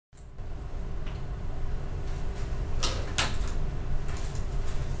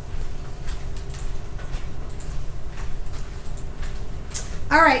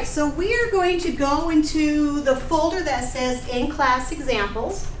All right, so we are going to go into the folder that says in-class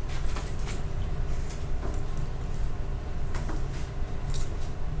examples.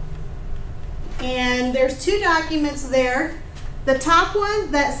 And there's two documents there. The top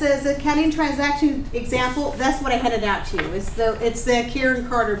one that says accounting transaction example, that's what I handed out to you. It's the Karen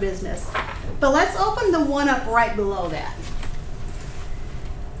Carter business. But let's open the one up right below that.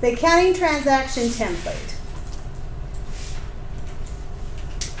 The accounting transaction template.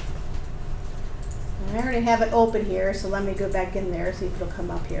 I already have it open here, so let me go back in there, see if it'll come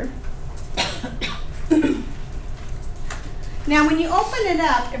up here. Now when you open it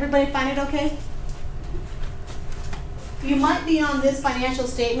up, everybody find it okay? You might be on this financial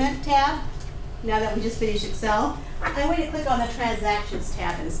statement tab, now that we just finished Excel. I want you to click on the transactions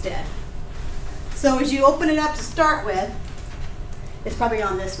tab instead. So as you open it up to start with, it's probably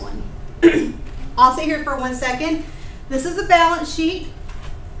on this one. I'll stay here for 1 second. This is the balance sheet.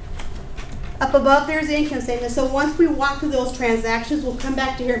 Up above there's the income statement. So once we walk through those transactions, we'll come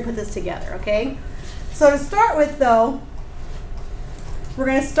back to here and put this together, okay? So to start with though, we're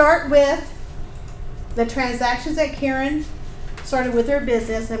going to start with the transactions that Karen started with her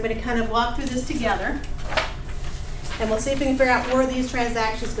business. I'm going to kind of walk through this together. And we'll see if we can figure out where these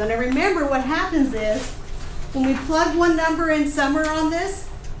transactions go. Now remember what happens is, when we plug one number in somewhere on this,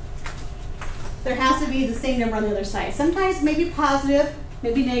 there has to be the same number on the other side. Sometimes maybe positive,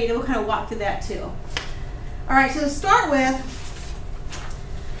 maybe negative. We'll kind of walk through that too. All right, so to start with,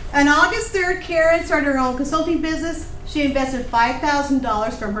 on August 3rd, Karen started her own consulting business. She invested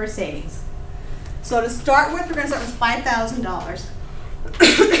 $5,000 from her savings. So to start with, we're going to start with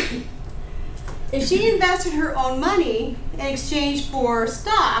 $5,000. If she invested her own money in exchange for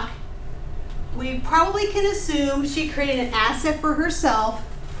stock, we probably can assume she created an asset for herself.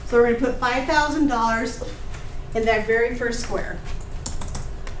 So we're going to put $5,000 in that very first square.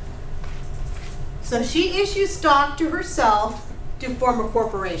 So she issued stock to herself to form a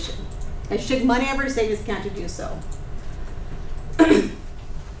corporation. And she took money out of her savings account to do so.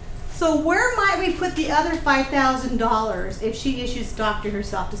 So where might we put the other $5,000 if she issued stock to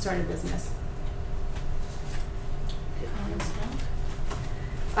herself to start a business?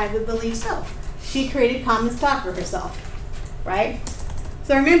 I would believe so. She created common stock for herself, right?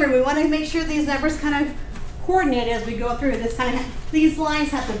 So remember, we want to make sure these numbers kind of coordinate as we go through. These lines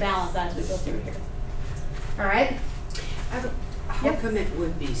have to balance out as we go through here. All right? How come it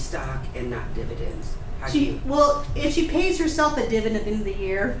would be stock and not dividends? Well, if she pays herself a dividend at the end of the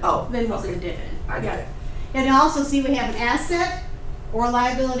year, then we'll see a dividend. I got it. And also see we have an asset or a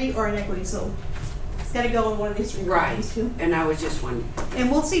liability or an equity. So it's got to go in one of these three. Right. And I was just wondering. And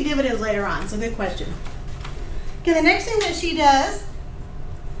we'll see dividends later on. So good question. Okay, the next thing that she does,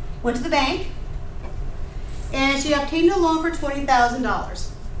 went to the bank and she obtained a loan for $20,000.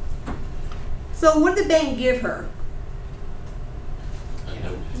 So what did the bank give her?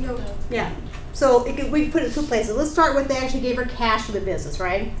 No. Yeah. So we can put it in two places. Let's start with they actually gave her cash for the business,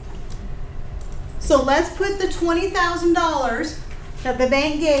 right? So let's put the $20,000 that the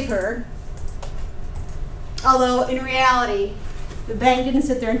bank gave her, although in reality, the bank didn't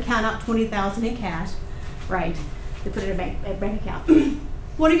sit there and count out $20,000 in cash, right? They put it in a bank account.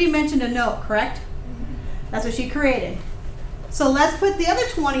 One of you mentioned a note, correct? That's what she created. So let's put the other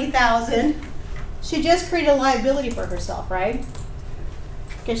 $20,000. She just created a liability for herself, right?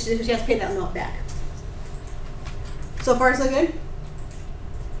 Okay, she has to pay that note back. So far, so good?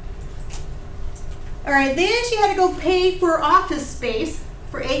 All right, then she had to go pay for office space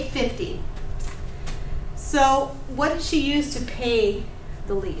for $850. So what did she use to pay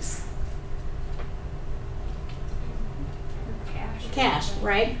the lease? Cash,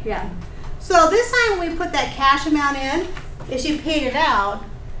 right? Yeah. So this time when we put that cash amount in, if she paid it out,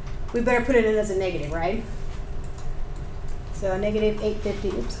 we better put it in as a negative, right? So negative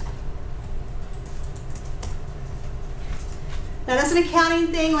 $850. Oops. Now that's an accounting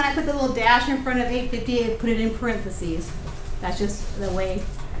thing. When I put the little dash in front of $850, I put it in parentheses. That's just the way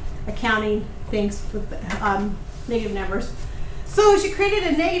accounting thinks with negative numbers. So she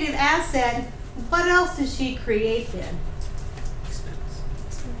created a negative asset. What else did she create then? Expense.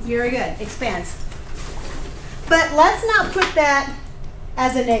 Very good. Expense. But let's not put that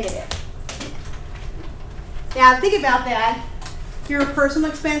as a negative. Now think about that. Your personal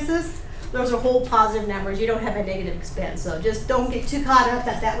expenses, those are whole positive numbers. You don't have a negative expense. So just don't get too caught up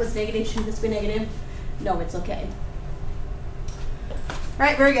that that was negative. Shouldn't this be negative? No, it's okay. All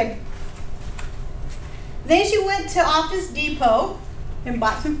right, very good. Then she went to Office Depot and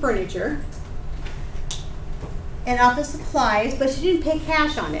bought some furniture and office supplies, but she didn't pay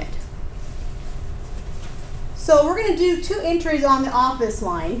cash on it. So we're going to do 2 entries on the office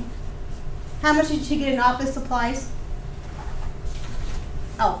line. How much did she get in office supplies?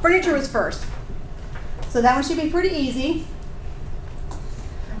 Oh, furniture was first. So that one should be pretty easy.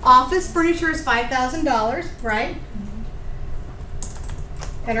 Office furniture is $5,000, right?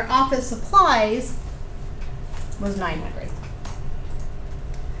 And her office supplies was $900.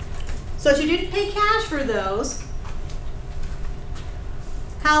 So she didn't pay cash for those.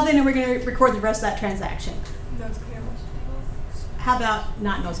 How then are we going to record the rest of that transaction? Notes payable. How about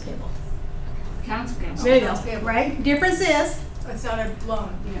not notes payable? Accounts payable. There you Accounts go. payable. Right? Difference is, It's not a loan.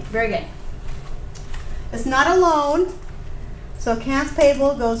 very good. It's not a loan, so accounts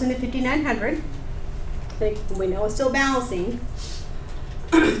payable goes into 5,900. We know it's still balancing.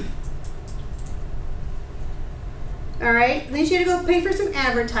 All right, then she had to go pay for some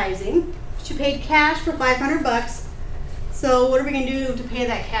advertising. She paid cash for $500. So what are we gonna do to pay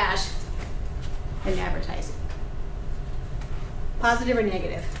that cash in advertising? Positive or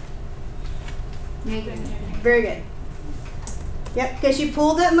negative? Negative. Very good. Yep, because she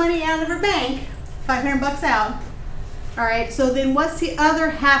pulled that money out of her bank, $500 out. All right, so then what's the other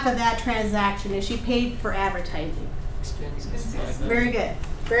half of that transaction? Is she paid for advertising? Expenses. Very good,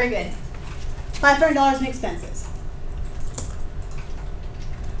 very good. $500 in expenses.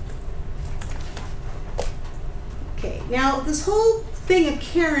 Okay, now this whole thing of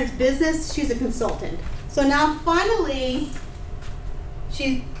Karen's business, she's a consultant. So now finally,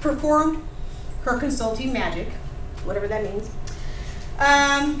 she performed her consulting magic, whatever that means.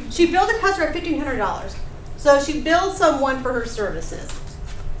 She billed a customer at $1,500. So she billed someone for her services.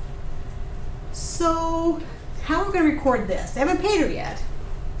 So how are we going to record this? They haven't paid her yet.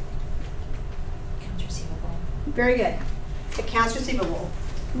 Accounts receivable. Very good. Accounts receivable.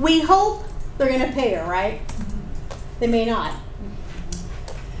 We hope they're going to pay her, right? They may not.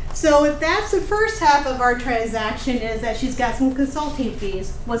 So if that's the first half of our transaction is that she's got some consulting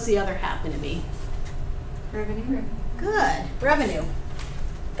fees, what's the other half going to be? Revenue. Good. Revenue.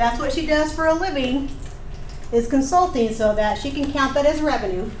 That's what she does for a living, is consulting, so that she can count that as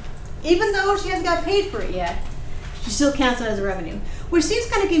revenue. Even though she hasn't got paid for it yet, she still counts it as revenue. Which seems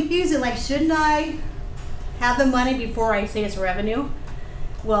kind of confusing, like shouldn't I have the money before I say it's revenue?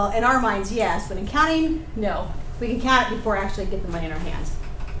 Well, in our minds, yes, but in counting, no. We can count it before I actually get the money in our hands.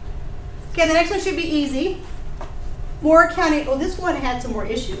 Okay, the next one should be easy. More accounting. Oh, this one had some more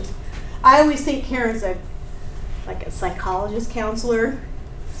issues. I always think Karen's like a psychologist counselor.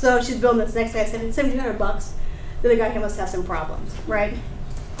 So she's building this next guy, $7,200. The other guy must have some problems, right?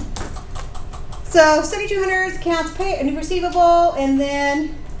 So $7,200 is accounts pay and receivable, and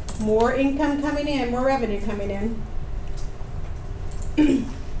then more income coming in, more revenue coming in.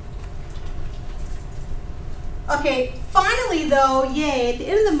 Okay, finally though, yay, at the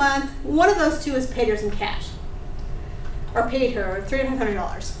end of the month, one of those two has paid her some cash. Or paid her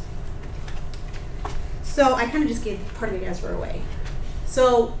 $3,500. So I kind of just gave part of the answer away.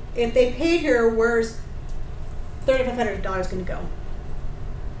 So if they paid her, where's $3,500 going to go?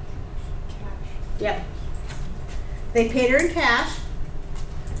 Cash. Yep. They paid her in cash.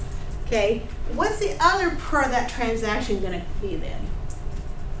 Okay. What's the other part of that transaction going to be then?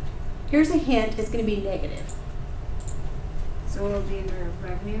 Here's a hint. It's going to be negative. So it'll be the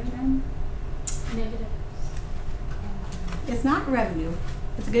revenue then? Negative. It's not revenue.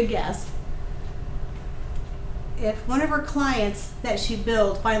 It's a good guess. If one of her clients that she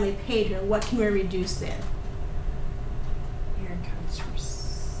billed finally paid her, what can we reduce then? Your accounts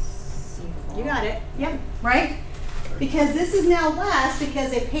receivable. You got it. Yep. Right? Because this is now less because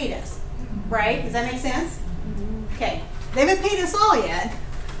they paid us. Right? Does that make sense? Okay. They haven't paid us all yet.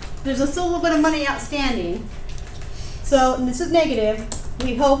 There's still a little bit of money outstanding. So this is negative.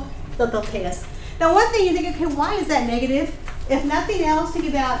 We hope that they'll pay us. Now one thing you think, okay, why is that negative? If nothing else, think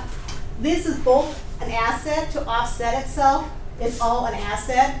about this is both an asset to offset itself. It's all an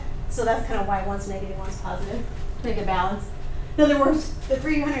asset. So that's kind of why one's negative, one's positive. Make a balance. In other words, the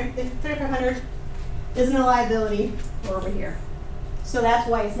 3,500 isn't a liability over here. So that's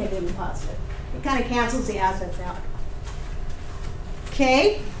why it's negative and positive. It kind of cancels the assets out.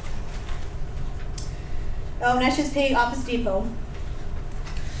 Okay. Oh, now she's paying Office Depot.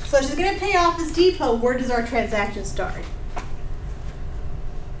 So she's going to pay Office Depot. Where does our transaction start?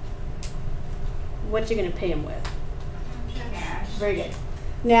 What you going to pay him with? Cash. Very good.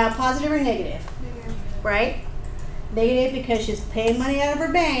 Now, positive or negative? Negative. Right? Negative because she's paying money out of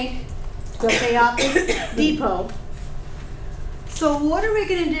her bank to go pay Office Depot. So what are we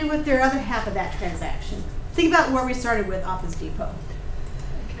going to do with their other half of that transaction? Think about where we started with Office Depot.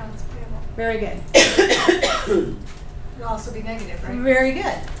 Accounts payable. Very good. It'll also be negative, right? Very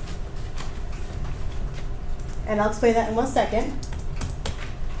good. And I'll explain that in 1 second.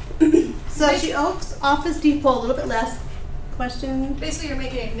 So she owes Office Depot a little bit less. Question? Basically, you're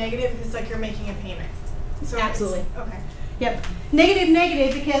making it negative. It's like you're making a payment. So it's- Absolutely. Okay. Yep.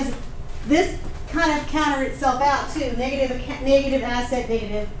 Negative because this kind of countered itself out too. Negative asset,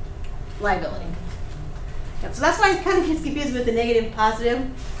 negative liability. Yep. So that's why it kind of gets confused with the negative, positive.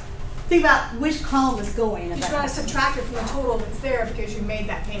 Think about which column is going. You just want to subtract it from the total that's there because you made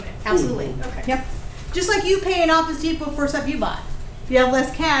that payment. Absolutely. Okay. Yep. Just like you pay an Office Depot for stuff you bought. If you have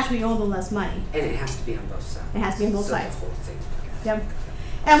less cash, we owe them less money. And it has to be on both sides. It has to be on both So the sides. whole thing. Yep.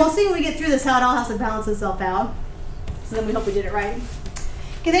 And we'll see when we get through this how it all has to balance itself out. So then we hope we did it right.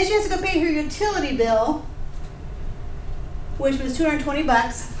 Okay, then she has to go pay her utility bill, which was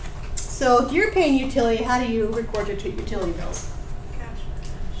 $220. So if you're paying utility, how do you record your utility bills? Cash.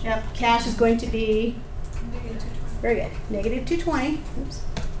 Yep, cash is going to be, Negative 220. very good, negative 220. Oops.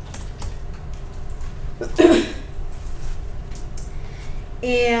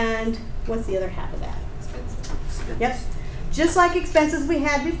 And what's the other half of that? Expensive. Yep. Just like expenses we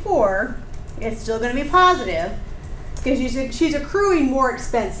had before, it's still going to be positive because she's accruing more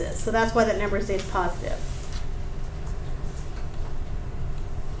expenses. So that's why that number stays positive.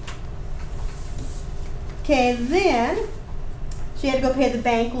 Okay, then she had to go pay the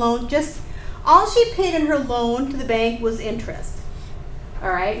bank loan. Just all she paid in her loan to the bank was interest. All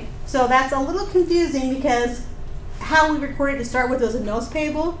right. So that's a little confusing because how we recorded to start with was a notes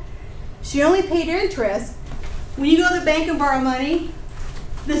payable. She only paid interest. When you go to the bank and borrow money,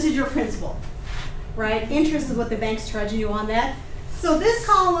 this is your principal, right? Interest is what the bank's charging you on that. So this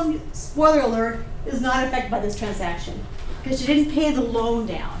column, spoiler alert, is not affected by this transaction because she didn't pay the loan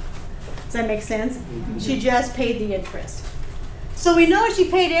down. Does that make sense? Mm-hmm. She just paid the interest. So we know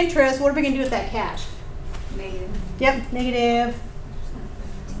she paid interest. What are we going to do with that cash? Negative. Yep, negative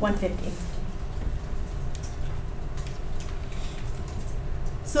 150.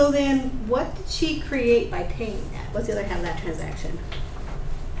 So then, what did she create by paying that? What's the other half of that transaction?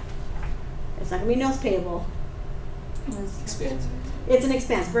 It's not going to be notes payable. Expense. It's an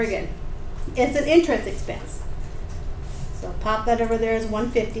expense. Very good. It's an interest expense. So pop that over there as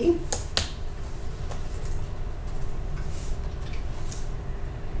 150.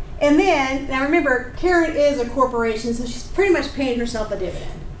 And then, now remember, Karen is a corporation, so she's pretty much paying herself a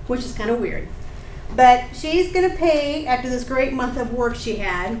dividend, which is kind of weird. But she's going to pay, after this great month of work she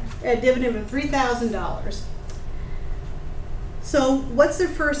had, a dividend of $3,000. So what's the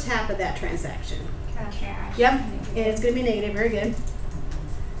first half of that transaction? Cash. Yep, and it's going to be negative. Very good.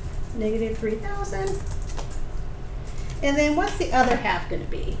 Negative 3,000. And then what's the other half going to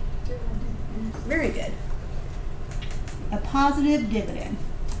be? Very good. A positive dividend.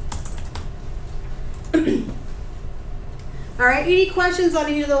 All right, any questions on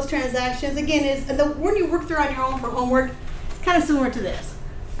any of those transactions? Again, when you work through on your own for homework, it's kind of similar to this.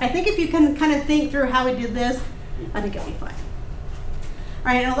 I think if you can kind of think through how we did this, I think it'll be fine. All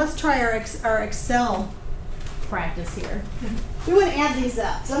right, now let's try our Excel practice here. We want to add these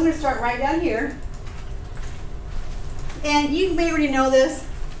up. So I'm going to start right down here. And you may already know this.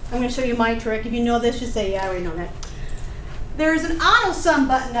 I'm going to show you my trick. If you know this, just say, yeah, I already know that. There's an auto sum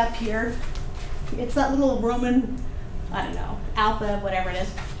button up here. It's that little Roman, I don't know, alpha, whatever it is.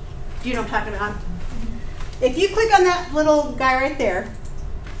 Do you know what I'm talking about? If you click on that little guy right there,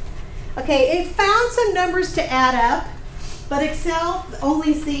 okay, it found some numbers to add up, but Excel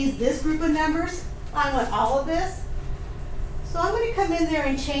only sees this group of numbers. I want all of this. So I'm going to come in there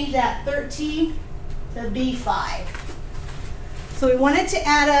and change that 13 to B5. So we want it to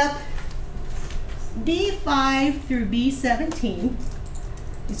add up B5 through B17.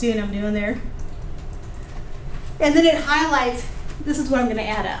 You see what I'm doing there? And then it highlights, this is what I'm going to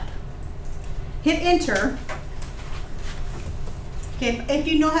add up. Hit enter. Okay, if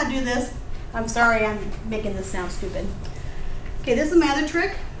you know how to do this, I'm sorry I'm making this sound stupid. Okay, this is my other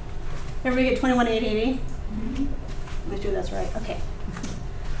trick. Everybody get 21,880? Make sure that's right. Okay.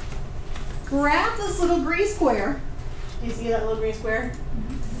 Grab this little green square. You see that little green square?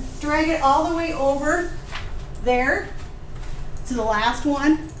 Drag it all the way over there to the last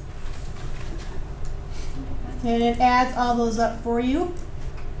one. And it adds all those up for you.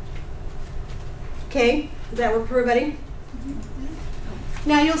 Okay, does that work for everybody?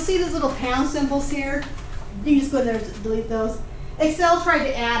 Now you'll see these little pound symbols here. You can just go there and delete those. Excel tried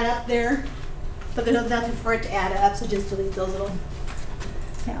to add up there, but there's nothing for it to add up, so just delete those little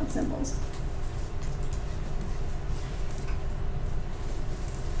pound symbols.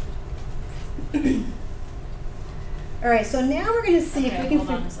 All right, so now we're going to see if we can Hold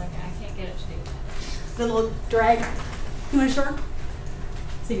on a second. I can't get it to do that. the little drag. You want to show her?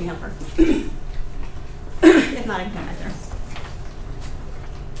 See if you can help her. If not, I can come back there.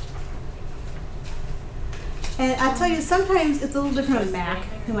 And I tell you, sometimes it's a little different on Mac.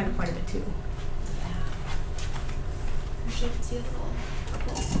 I like quite a bit too. Actually, I can see a little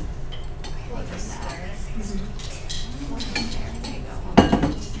purple. Like this.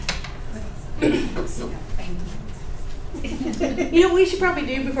 You know what we should probably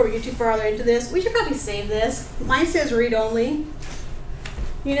do before we get too farther into this? We should probably save this. Mine says read only.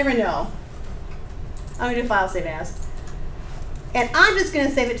 You never know. I'm going to do file save as. And I'm just going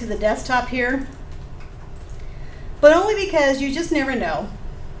to save it to the desktop here. But only because you just never know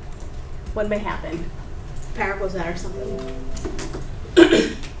what may happen. Power goes out or something.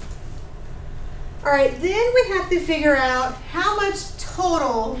 All right, then we have to figure out how much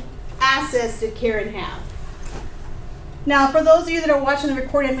total assets did Karen have. Now, for those of you that are watching the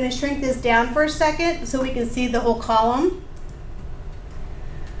recording, I'm going to shrink this down for a second so we can see the whole column.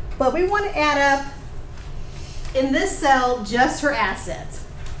 But we want to add up in this cell just her assets,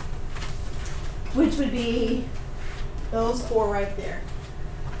 which would be those four right there.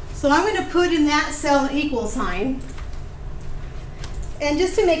 So I'm going to put in that cell an equal sign. And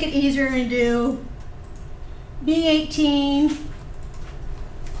just to make it easier, I'm going to do B18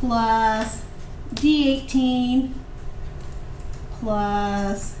 plus D18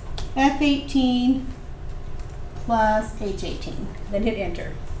 plus F18 plus H18. Then hit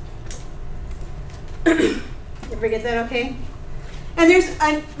enter. Everybody get that okay? And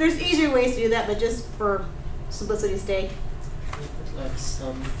there's easier ways to do that, but just for simplicity's sake.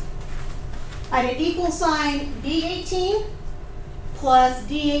 I did equal sign D18 plus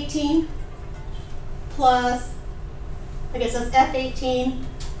D18 plus, I guess that's F18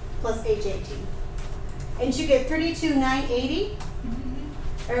 plus H18. And you get 32,980.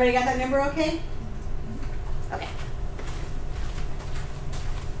 Everybody got that number okay? Okay.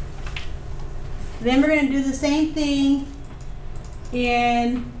 Then we're going to do the same thing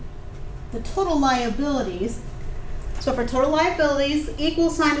in the total liabilities. So for total liabilities, equal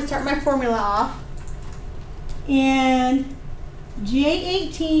sign to start my formula off. And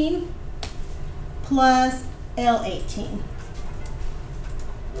J18 plus L18.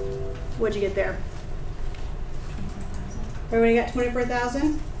 What'd you get there? Everybody got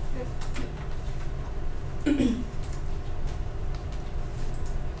 24,000?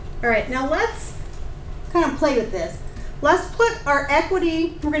 All right, now let's kind of play with this. Let's put our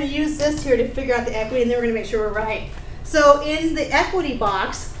equity, we're going to use this here to figure out the equity, and then we're going to make sure we're right. So in the equity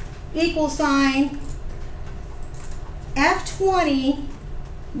box, equal sign F20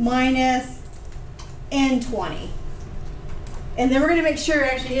 minus N20. And then we're going to make sure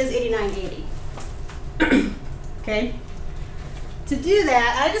it actually is 8980. Okay? To do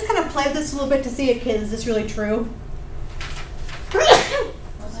that, I just kind of played this a little bit to see if is this really true. Bless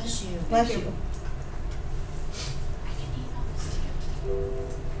you. Bless you. I can email this to you.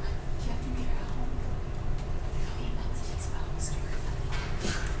 Do you have to read her at home? I'll email this to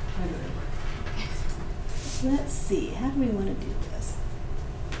you. Let's see, how do we want to do this?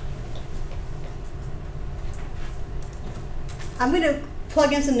 I'm going to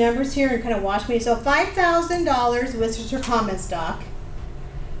plug in some numbers here and kind of watch me. So $5,000 was her common stock.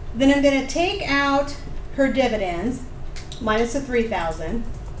 Then I'm going to take out her dividends, minus the $3,000.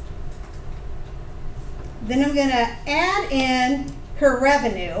 Then I'm going to add in her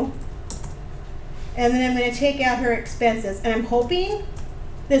revenue. And then I'm going to take out her expenses. And I'm hoping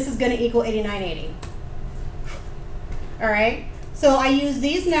this is going to equal 8980. All right, so I use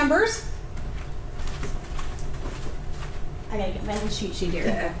these numbers. I gotta get my little cheat sheet here.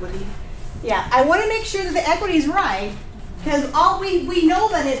 The equity. Yeah, I want to make sure that the equity is right, because all we know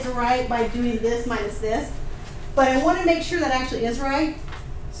that it's right by doing this minus this, but I want to make sure that actually is right.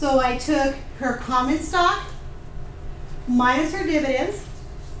 So I took her common stock minus her dividends,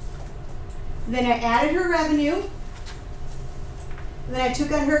 then I added her revenue, then I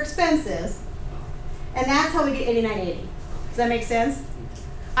took out her expenses, and that's how we get 8980. Does that make sense?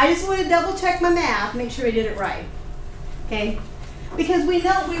 I just want to double check my math, make sure I did it right. Okay? Because we're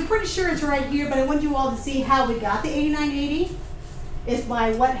pretty sure it's right here, but I want you all to see how we got the 8980 is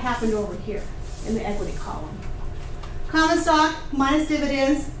by what happened over here in the equity column. Common stock minus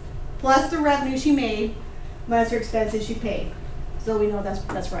dividends plus the revenue she made minus her expenses she paid. So we know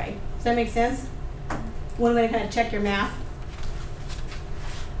that's right. Does that make sense? One way to kind of check your math.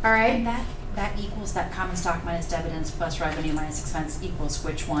 All right? And that equals that common stock minus dividends plus revenue minus expense equals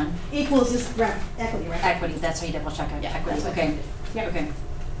which one? Equals this equity, right? Equity. That's how you double check it. Yeah, Equity. that's what Okay. Yep. Okay.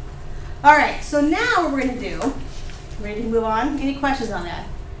 All right, so now what we're going to do, ready to move on? Any questions on that?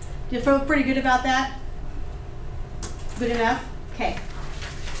 Do you feel pretty good about that? Good enough? Okay.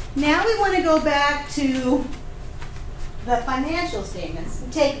 Now we want to go back to the financial statements,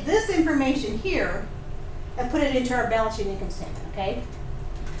 take this information here and put it into our balance sheet income statement, okay?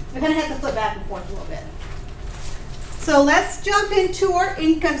 We're gonna have to flip back and forth a little bit. So let's jump into our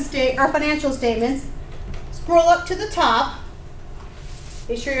our financial statements. Scroll up to the top.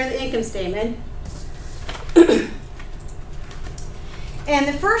 Make sure you're in the income statement. And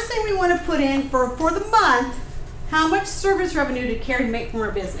the first thing we want to put in for the month, how much service revenue did Carrie make from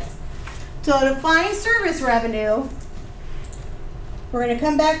her business? So to find service revenue, we're going to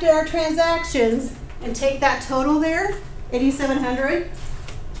come back to our transactions and take that total there, 8,700.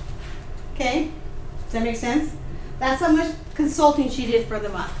 Okay, does that make sense? That's how much consulting she did for the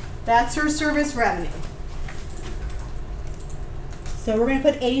month. That's her service revenue. So we're going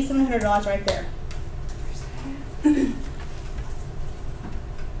to put $8,700 right there.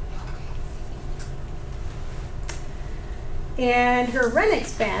 And her rent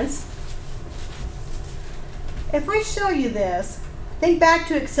expense, if I show you this, think back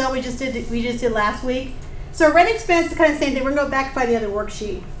to Excel we just did last week. So rent expense is kind of the same thing. We're going to go back and find the other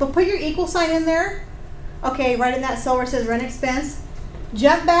worksheet. But put your equal sign in there. Okay, right in that cell where it says rent expense.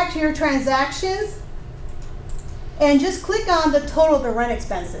 Jump back to your transactions and just click on the total of the rent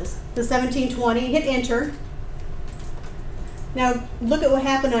expenses, the 1720, hit enter. Now look at what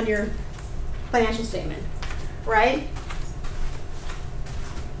happened on your financial statement, right?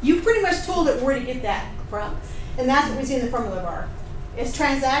 You pretty much told it where to get that from. And that's what we see in the formula bar. It's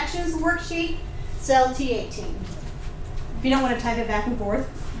transactions worksheet, cell T18. If you don't want to type it back and forth.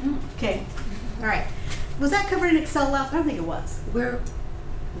 Okay, all right. Was that covered in Excel last? I don't think it was. Where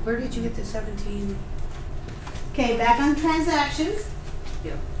did you get the 17? Okay, back on transactions.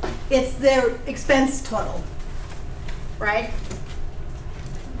 Yeah. It's their expense total, right?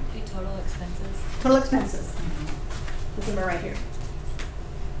 Total expenses. Total expenses. This number right here.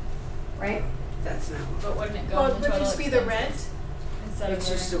 Right? That's not. But wouldn't it go Well, in the would it total just be the rent? expenses instead It's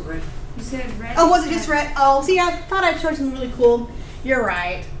of just a rent. You said rent. Oh, was it just expense. red? Oh, see, I thought I'd showed something really cool. You're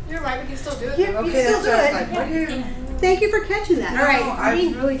right. You're right, we can still do it. You though. can still that's do what I it. was like, what here? Thank you for catching that. All right. I-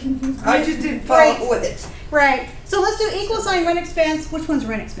 I'm really confused. I just didn't Right. follow it. Right. So let's do equal sign rent expense. Which one's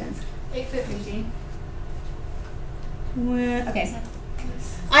rent expense? 850. Okay.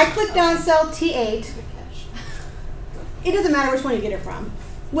 I clicked on cell T8. It doesn't matter which one you get it from.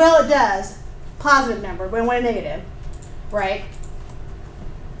 Well, it does. Positive number, but I want a negative. Right?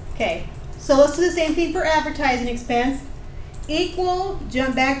 Okay. So let's do the same thing for advertising expense. Equal,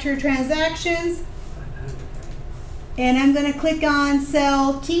 jump back to your transactions, and I'm going to click on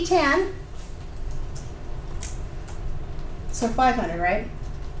cell T10. So 500, right?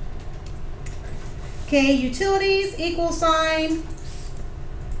 Okay, utilities, equal sign,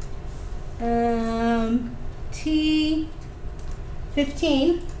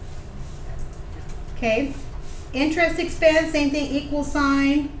 T15. Okay, interest expense, same thing, equal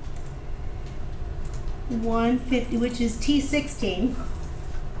sign, 150, which is T16.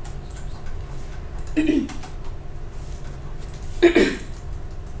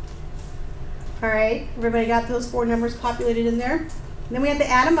 All right, everybody got those four numbers populated in there? And then we have to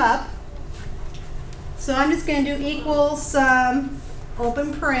add them up. So I'm just going to do equal sum,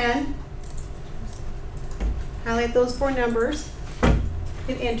 open paren, highlight those four numbers,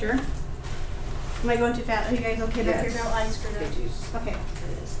 hit enter. Am I going too fast? Are you guys okay back here? Yes. No, I screwed up. Did you s- Okay.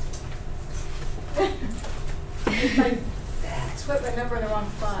 It's like, put my number in the wrong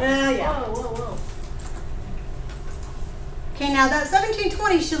spot. Yeah. Whoa, whoa, whoa. Okay, now that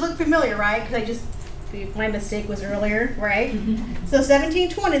 1720 should look familiar, right? Because my mistake was earlier, right? So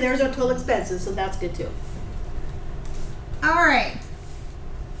 1720, there's our total expenses, so that's good too. All right.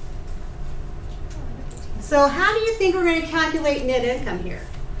 So how do you think we're going to calculate net income here?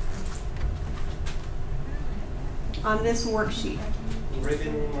 On this worksheet.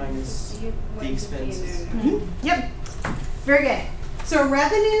 Revenue minus the expenses. Yep. Very good. So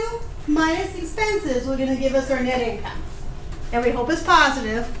revenue minus expenses are going to give us our net income. And we hope it's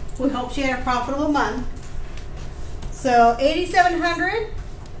positive. We hope she had a profitable month. So 8,700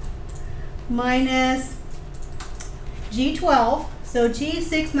 minus G12. So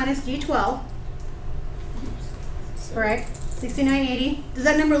G6 minus G12. Right? 6980. Does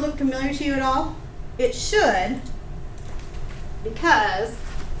that number look familiar to you at all? It should, because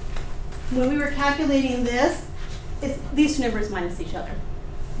when we were calculating this, these two numbers minus each other.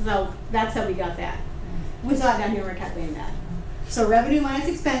 So that's how we got that. We saw it down here when we were calculating that. So revenue minus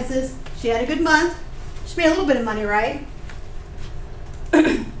expenses. She had a good month. She made a little bit of money, right?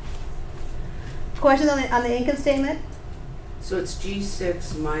 Questions on the income statement? So it's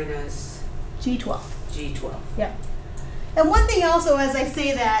G6 minus G12. G12. Yep. And one thing also, as I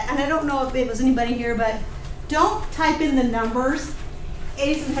say that, and I don't know if it was anybody here, but don't type in the numbers,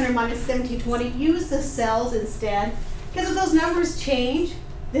 8,700 minus 1,720, use the cells instead. Because if those numbers change,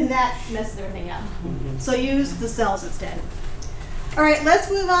 then that messes everything up. So use the cells instead. All right, let's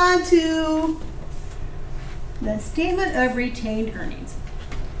move on to the statement of retained earnings.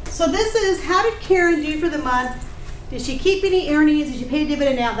 So this is, how did Karen do for the month? Did she keep any earnings? Did she pay a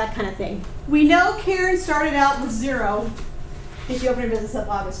dividend out? That kind of thing. We know Karen started out with 0 and she opened her business up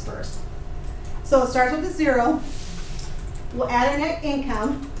August 1st. So it starts with a 0. We'll add our net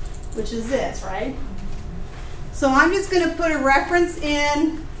income, which is this, right? So I'm just going to put a reference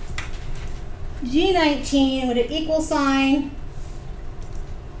in G19 with an equal sign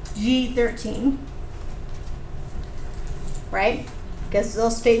G13, right? Because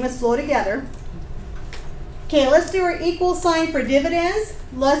those statements flow together. Okay, let's do our equal sign for dividends.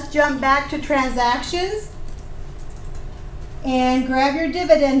 Let's jump back to transactions and grab your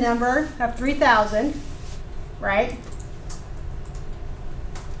dividend number of 3,000, right?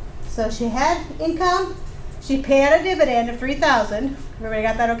 So she had income, she paid out a dividend of 3,000. Everybody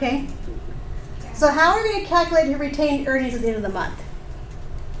got that okay? So how are we going to calculate her retained earnings at the end of the month?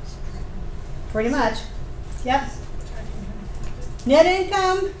 Pretty much. Yep. Net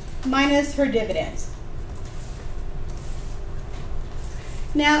income minus her dividends.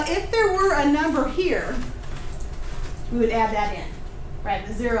 Now, if there were a number here, we would add that in, right?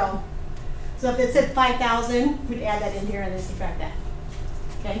 The 0. So if it said 5,000, we'd add that in here and then subtract that.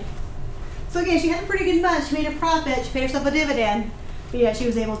 Okay. So again, she had a pretty good month. She made a profit. She paid herself a dividend. But yeah, she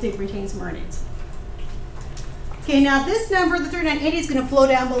was able to retain some earnings. Okay, now this number, the 3980, is going to flow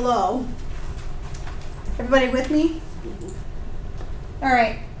down below. Everybody with me? All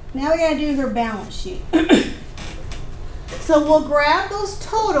right, now we got to do her balance sheet. So we'll grab those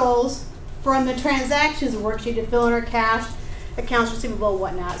totals from the transactions worksheet to fill in our cash, accounts receivable,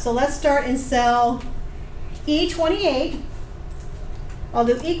 whatnot. So let's start in cell E28. I'll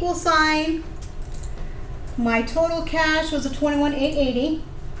do equal sign. My total cash was a 21,880,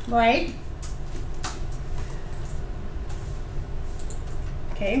 right?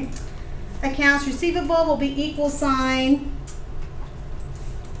 Okay. Accounts receivable will be equal sign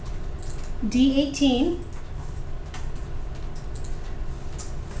D18.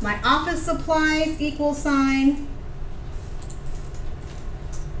 My office supplies equal sign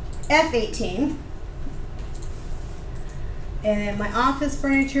F18. And then my office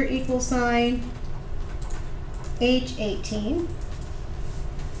furniture equal sign H18.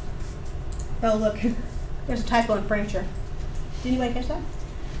 Oh look, there's a typo in furniture. Did anybody catch that?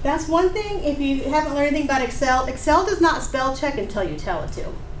 That's one thing, if you haven't learned anything about Excel, Excel does not spell check until you tell it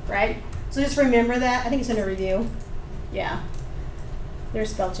to, right? So just remember that. I think it's in a review. Yeah.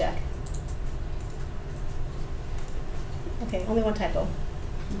 There's spell check. Okay, only one typo.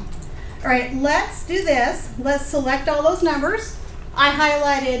 All right, let's do this. Let's select all those numbers. I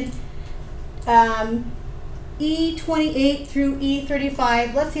highlighted E28 through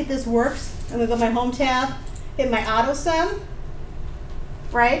E35. Let's see if this works. I'm gonna go to my home tab, hit my auto sum,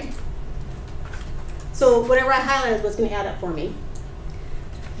 right? So whatever I highlighted is what's gonna add up for me.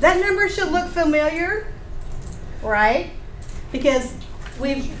 That number should look familiar, right? Because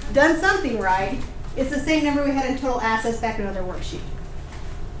we've done something right. It's the same number we had in total assets back in another worksheet.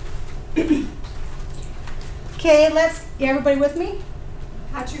 Okay, everybody with me?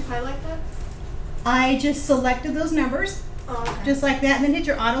 How'd you highlight that? I just selected those numbers, Oh, okay. just like that, and then hit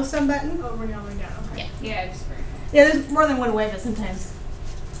your auto sum button. Oh, we're going down. Okay. Yeah, just very Yeah, there's more than one way, but sometimes.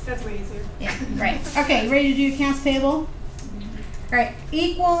 That's way easier. Yeah, right. Okay, ready to do accounts payable? All right,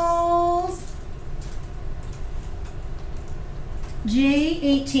 equals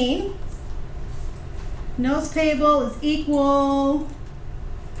J18. Notes payable is equal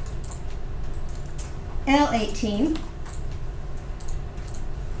L18.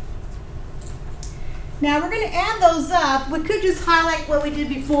 Now we're going to add those up. We could just highlight what we did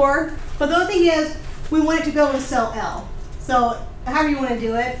before, but the only thing is we want it to go in cell L. So however you want to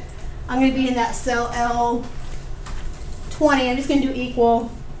do it, I'm going to be in that cell L20. I'm just going to do equal.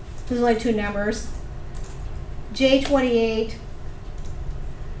 There's only two numbers. J28,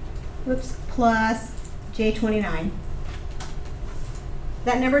 whoops, plus J29.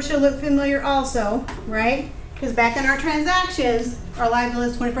 That number should look familiar also, right? Because back in our transactions, our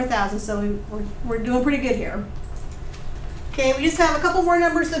liability is 24,000, so we're doing pretty good here. Okay, we just have a couple more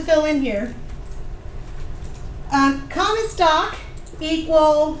numbers to fill in here. Common stock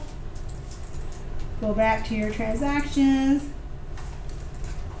equal, go back to your transactions,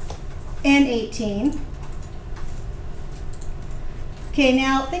 N18. Okay,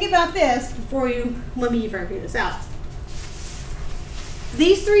 now think about this before let me figure this out.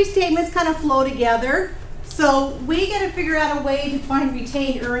 These three statements kind of flow together. So we got to figure out a way to find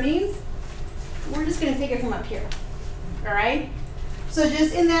retained earnings. We're just going to take it from up here. All right? So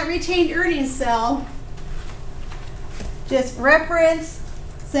just in that retained earnings cell, just reference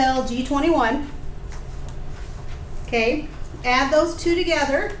cell G21. Okay? Add those two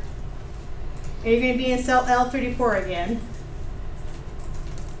together. And you're going to be in cell L34 again.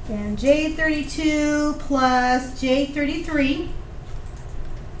 And J32 plus J33.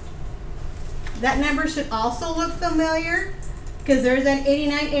 That number should also look familiar because there's that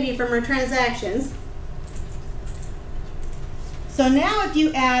 8980 from our transactions. So now if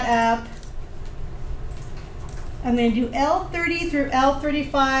you add up, I'm going to do L30 through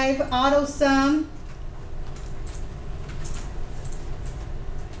L35 auto sum.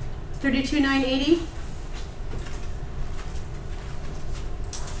 32,980.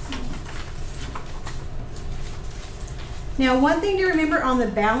 Now, one thing to remember on the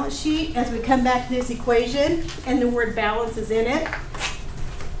balance sheet as we come back to this equation and the word balance is in it,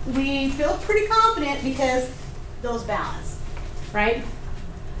 we feel pretty confident because those balance, right?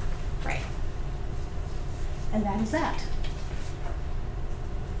 Right. And that is that.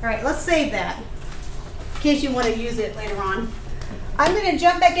 All right, let's save that in case you want to use it later on. I'm going to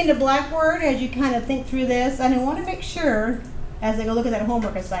jump back into Blackboard as you kind of think through this, and I want to make sure as I go look at that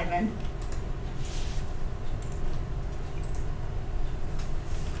homework assignment.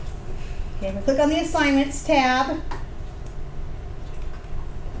 Okay, we click on the Assignments tab.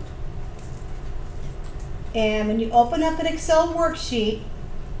 And when you open up an Excel worksheet,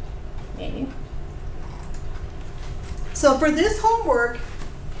 so for this homework,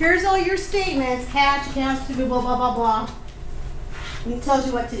 here's all your statements, cash, accounts, blah, blah, blah, blah. And it tells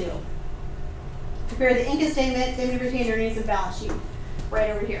you what to do. Prepare the income statement, statement of retained earnings, and balance sheet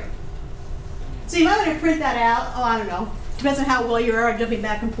right over here. So you might want to print that out. Oh, I don't know. Depends on how well you are jumping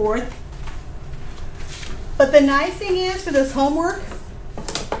back and forth. But the nice thing is for this homework,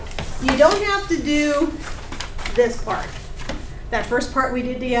 you don't have to do this part. That first part we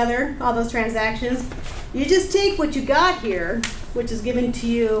did together, all those transactions. You just take what you got here, which is given to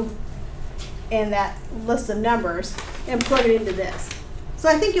you in that list of numbers, and plug it into this. So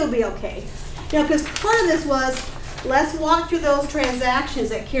I think you'll be okay. You know, because part of this was, let's walk through those transactions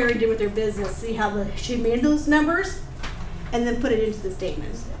that Carrie did with her business, see how she made those numbers, and then put it into the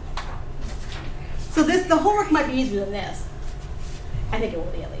statements. So the homework might be easier than this. I think it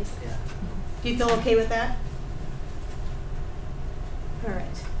will be at least. Yeah. Do you feel okay with that? All right.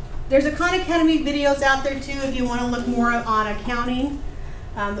 There's a Khan Academy videos out there too if you want to look more on accounting.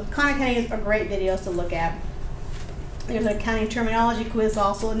 The Khan Academy are great videos to look at. There's an accounting terminology quiz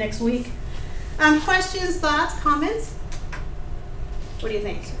also next week. Questions, thoughts, comments? What do you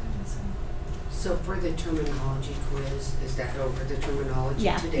think? So for the terminology quiz, is that over the terminology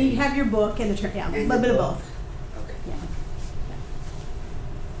Yeah, today? you have your book and the yeah, a And little the bit of book. both. Okay.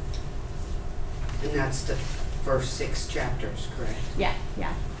 Yeah. And that's the first 6 chapters, correct? Yeah,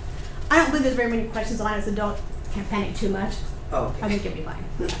 yeah. I don't believe there's very many questions on it, so don't panic too much. Oh, okay. I think you'll be fine.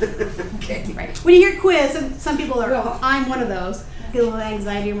 Okay. Right. When you hear quiz, some people are, Well- I'm one of those. Get a little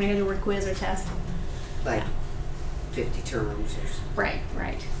anxiety when I hear the word quiz or test. Like 50 terms or something. Right,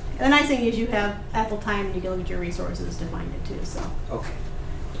 right. And the nice thing is you have ample time and you can look at your resources to find it too, so. Okay.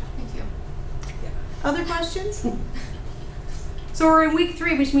 Thank you. Other questions? So we're in week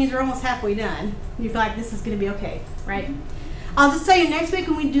 3, which means we're almost halfway done. You feel like this is gonna be okay, right? I'll just tell you next week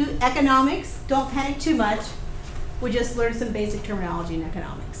when we do economics, don't panic too much. We just learned some basic terminology in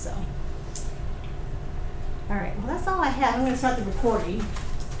economics, so. All right, well that's all I have. I'm gonna start the recording. You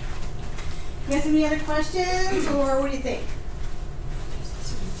guys have any other questions or what do you think?